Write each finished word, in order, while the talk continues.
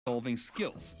solving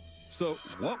skills. So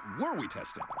what were we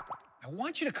testing? I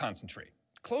want you to concentrate.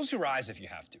 Close your eyes if you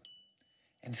have to.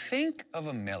 And think of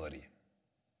a melody.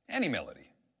 Any melody.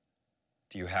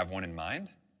 Do you have one in mind?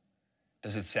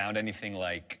 Does it sound anything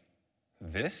like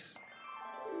this?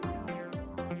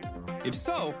 If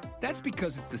so, that's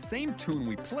because it's the same tune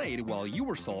we played while you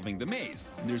were solving the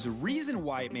maze. And there's a reason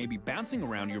why it may be bouncing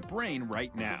around your brain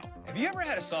right now. Have you ever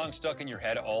had a song stuck in your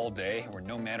head all day where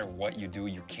no matter what you do,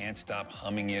 you can't stop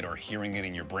humming it or hearing it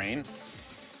in your brain?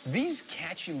 These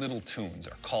catchy little tunes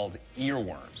are called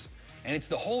earworms. And it's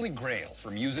the holy grail for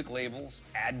music labels,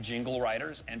 ad jingle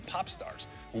writers, and pop stars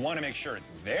who want to make sure it's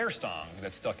their song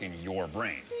that's stuck in your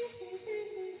brain.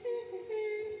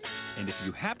 And if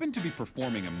you happen to be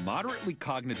performing a moderately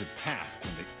cognitive task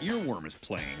when the earworm is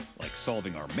playing, like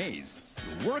solving our maze,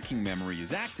 your working memory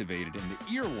is activated and the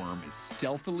earworm is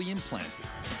stealthily implanted.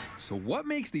 So what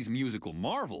makes these musical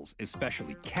marvels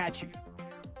especially catchy?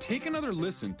 Take another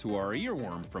listen to our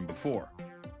earworm from before.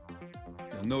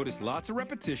 You'll notice lots of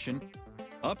repetition,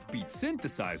 upbeat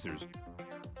synthesizers,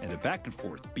 and a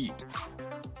back-and-forth beat.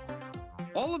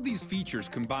 All of these features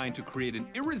combine to create an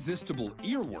irresistible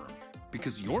earworm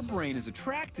because your brain is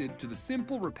attracted to the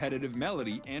simple repetitive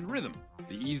melody and rhythm.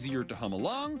 The easier to hum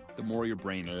along, the more your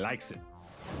brain likes it.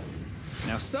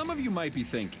 Now, some of you might be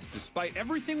thinking, despite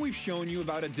everything we've shown you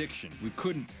about addiction, we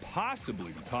couldn't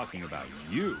possibly be talking about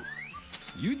you.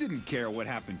 You didn't care what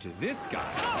happened to this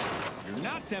guy. You're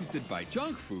not tempted by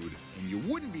junk food, and you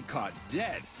wouldn't be caught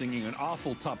dead singing an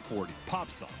awful top 40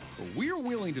 pop song. But we're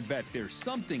willing to bet there's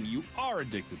something you are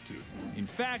addicted to. In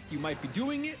fact, you might be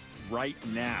doing it right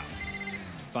now.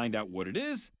 To find out what it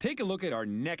is, take a look at our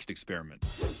next experiment.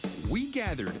 We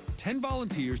gathered 10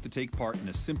 volunteers to take part in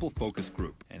a simple focus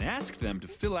group and asked them to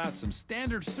fill out some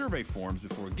standard survey forms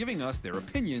before giving us their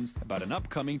opinions about an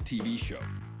upcoming TV show.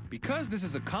 Because this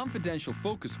is a confidential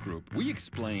focus group, we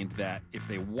explained that if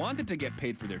they wanted to get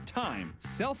paid for their time,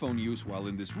 cell phone use while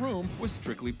in this room was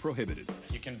strictly prohibited.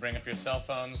 You can bring up your cell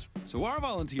phones. So our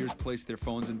volunteers placed their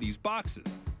phones in these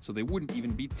boxes, so they wouldn't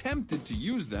even be tempted to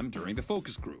use them during the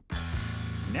focus group.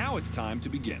 Now it's time to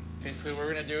begin. Basically, what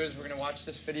we're gonna do is we're gonna watch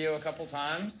this video a couple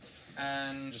times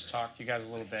and just talk to you guys a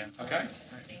little bit, okay?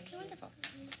 Okay, wonderful.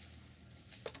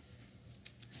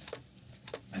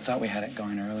 I thought we had it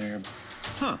going earlier.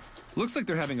 Huh. Looks like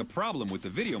they're having a problem with the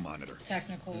video monitor.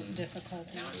 Technical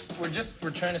difficulty. We're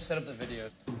trying to set up the video.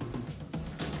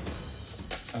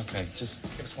 Okay, just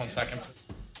give us 1 second.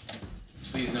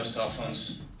 Please, no cell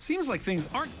phones. Seems like things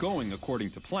aren't going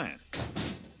according to plan.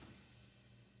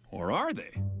 Or are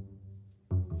they?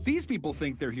 These people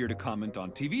think they're here to comment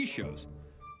on TV shows.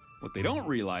 What they don't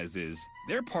realize is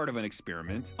they're part of an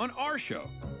experiment on our show.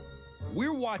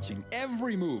 We're watching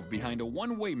every move behind a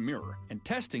one-way mirror and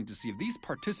testing to see if these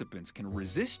participants can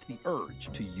resist the urge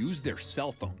to use their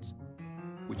cell phones,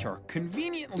 which are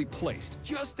conveniently placed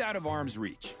just out of arm's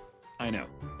reach. I know,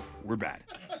 we're bad.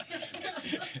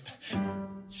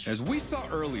 As we saw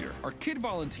earlier, our kid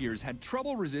volunteers had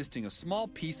trouble resisting a small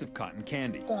piece of cotton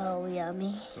candy. Oh,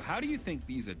 yummy. So how do you think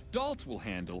these adults will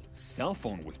handle cell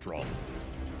phone withdrawal?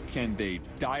 Can they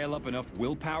dial up enough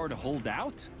willpower to hold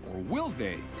out? Or will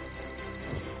they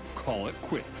call it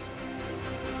quits?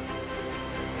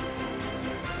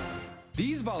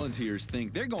 These volunteers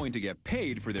think they're going to get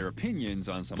paid for their opinions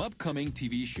on some upcoming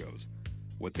TV shows.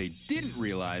 What they didn't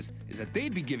realize is that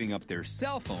they'd be giving up their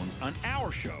cell phones on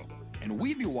our show, and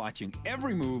we'd be watching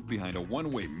every move behind a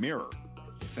one-way mirror.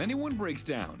 If anyone breaks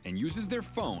down and uses their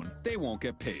phone, they won't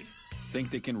get paid.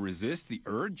 Think they can resist the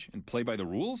urge and play by the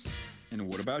rules? And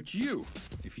what about you?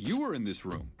 If you were in this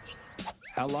room,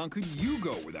 how long could you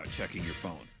go without checking your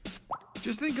phone?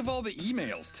 Just think of all the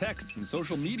emails, texts, and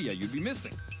social media you'd be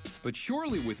missing. But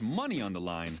surely with money on the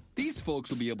line, these folks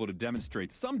will be able to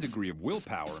demonstrate some degree of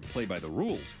willpower and play by the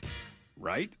rules,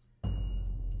 right?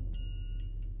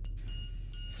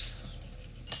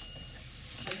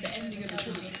 The ending of the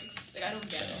movie. Like, I don't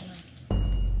get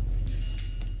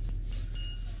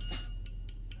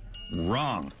it.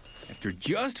 Wrong. After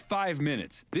just 5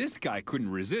 minutes, this guy couldn't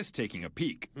resist taking a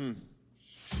peek.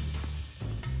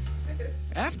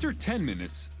 After 10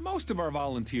 minutes, most of our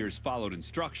volunteers followed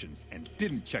instructions and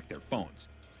didn't check their phones.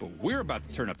 But we're about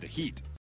to turn up the heat.